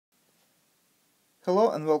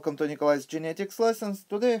Hello and welcome to Nikolai's Genetics Lessons.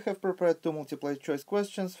 Today I have prepared two multiple choice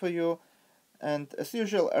questions for you, and as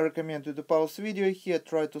usual I recommend you to pause video here,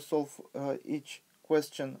 try to solve each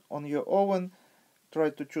question on your own,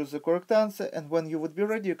 try to choose the correct answer, and when you would be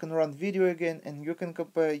ready you can run video again and you can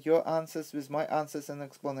compare your answers with my answers and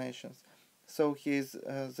explanations. So here's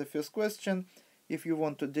the first question. If you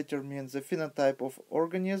want to determine the phenotype of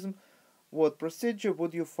organism, what procedure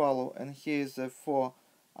would you follow? And here is the four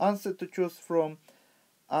answers to choose from.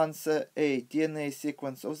 Answer A, DNA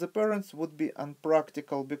sequence of the parents would be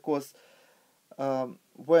unpractical because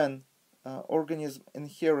when organism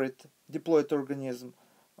inherit diploid organism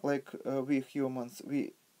like we humans,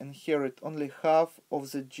 we inherit only half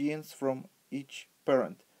of the genes from each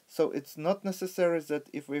parent. So it's not necessary that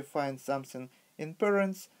if we find something in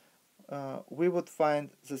parents, we would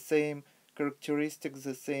find the same characteristics,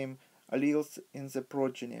 the same alleles in the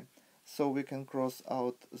progeny. So we can cross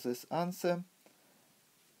out this answer.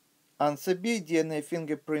 Answer B, DNA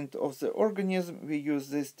fingerprint of the organism. We use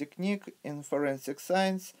this technique in forensic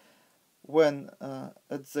science when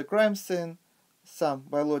at the crime scene some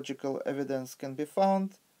biological evidence can be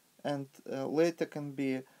found and later can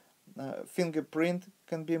be fingerprint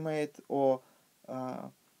can be made or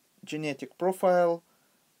genetic profile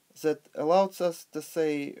that allows us to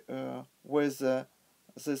say whether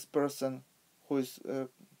this person who is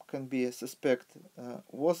can be a suspect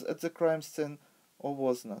was at the crime scene or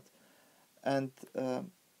was not. And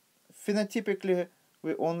phenotypically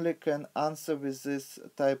we only can answer with this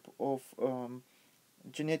type of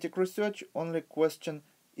genetic research only question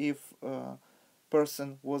if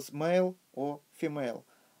person was male or female.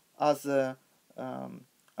 Other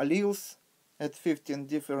alleles at 15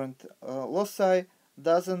 different loci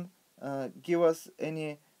doesn't give us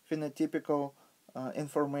any phenotypical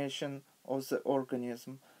information of the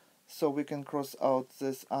organism. So we can cross out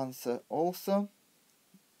this answer also.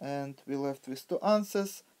 And we left with two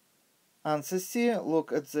answers. Answer C,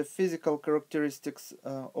 look at the physical characteristics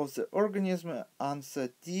of the organism. Answer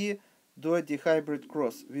D, do a dihybrid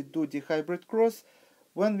cross. We do dihybrid cross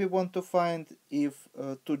when we want to find if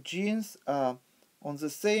two genes are on the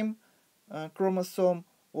same chromosome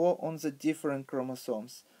or on the different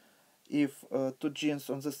chromosomes. If two genes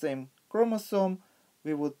on the same chromosome,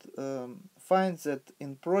 we would find that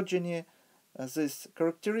in progeny these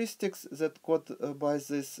characteristics that caught by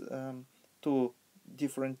these two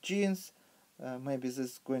different genes, maybe this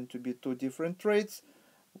is going to be two different traits,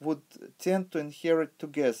 would tend to inherit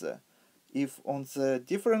together. If on the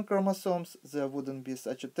different chromosomes there wouldn't be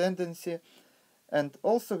such a tendency. And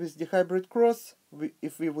also with the hybrid cross,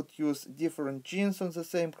 if we would use different genes on the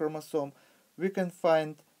same chromosome, we can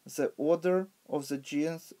find the order of the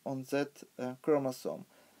genes on that chromosome.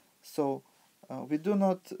 So we do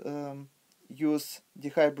not use the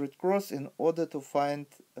hybrid cross in order to find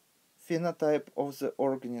phenotype of the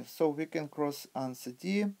organism. So we can cross answer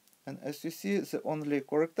D, and as you see, the only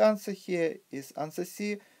correct answer here is answer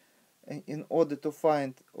C. In order to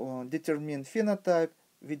find or determine phenotype,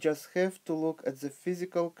 we just have to look at the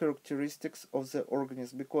physical characteristics of the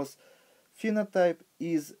organism, because phenotype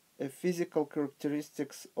is a physical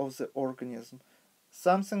characteristics of the organism,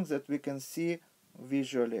 something that we can see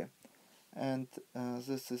visually. And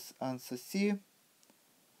this is answer C.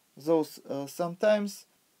 Those sometimes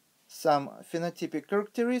some phenotypic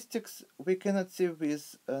characteristics we cannot see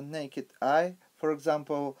with naked eye. For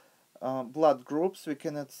example, blood groups we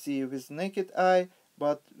cannot see with naked eye,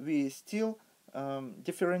 but we still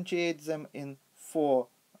differentiate them in four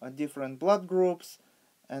different blood groups,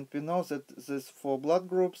 and we know that these four blood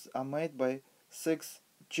groups are made by 6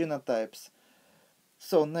 genotypes.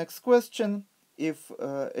 So next question, if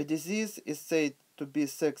a disease is said to be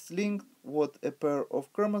sex-linked, what a pair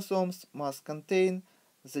of chromosomes must contain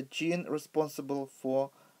the gene responsible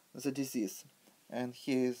for the disease? And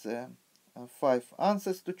here is 5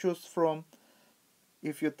 answers to choose from.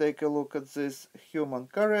 If you take a look at this human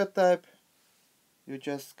karyotype, you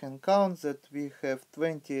just can count that we have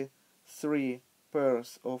 23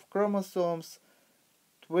 pairs of chromosomes,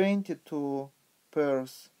 22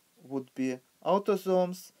 pairs would be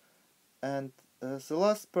autosomes, and the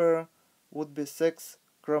last pair would be sex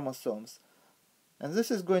chromosomes. And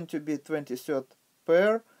this is going to be 23rd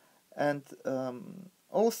pair, and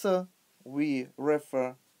also we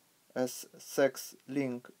refer as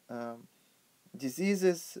sex-linked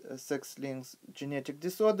diseases, sex-linked genetic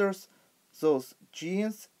disorders, those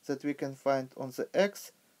genes that we can find on the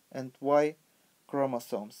X and Y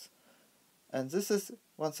chromosomes. And this is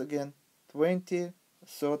once again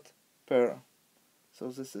 23rd pair. So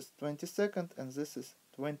this is 22nd and this is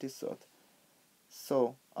 23rd.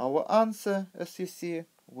 So our answer, as you see,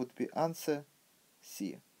 would be answer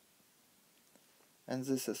C. And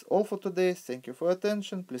this is all for today. Thank you for your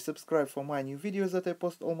attention. Please subscribe for my new videos that I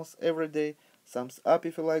post almost every day. Thumbs up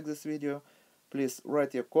if you like this video. Please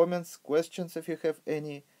write your comments, questions if you have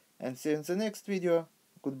any. And see you in the next video.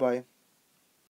 Goodbye.